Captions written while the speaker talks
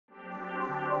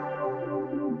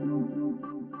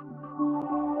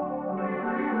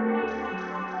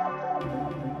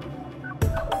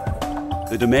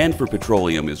The demand for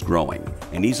petroleum is growing,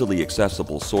 and easily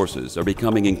accessible sources are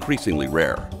becoming increasingly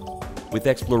rare. With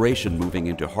exploration moving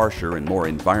into harsher and more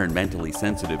environmentally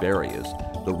sensitive areas,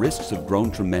 the risks have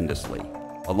grown tremendously,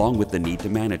 along with the need to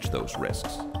manage those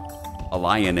risks.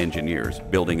 Alion engineers,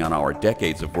 building on our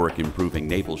decades of work improving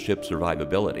naval ship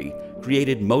survivability,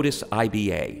 created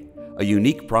MOTISS-IBA, a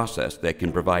unique process that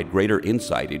can provide greater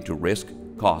insight into risk,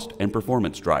 cost, and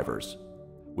performance drivers.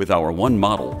 With our one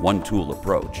model, one tool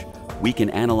approach, we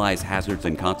can analyze hazards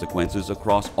and consequences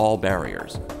across all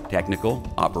barriers: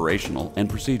 technical, operational, and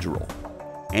procedural.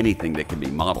 Anything that can be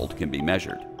modeled can be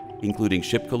measured, including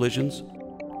ship collisions,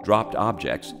 dropped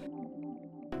objects,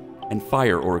 and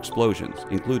fire or explosions,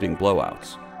 including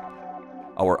blowouts.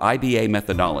 Our IBA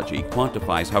methodology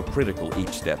quantifies how critical each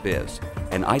step is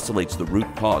and isolates the root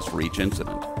cause for each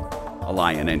incident.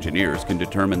 Alion engineers can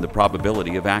determine the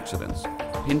probability of accidents,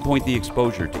 pinpoint the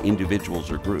exposure to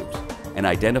individuals or groups, and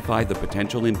identify the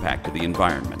potential impact to the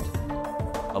environment.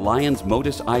 Alion's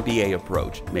MOTISS-IBA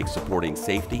approach makes supporting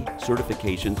safety,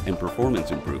 certifications, and performance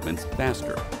improvements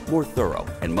faster, more thorough,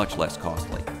 and much less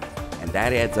costly. And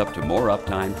that adds up to more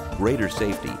uptime, greater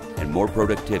safety, and more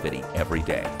productivity every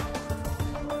day.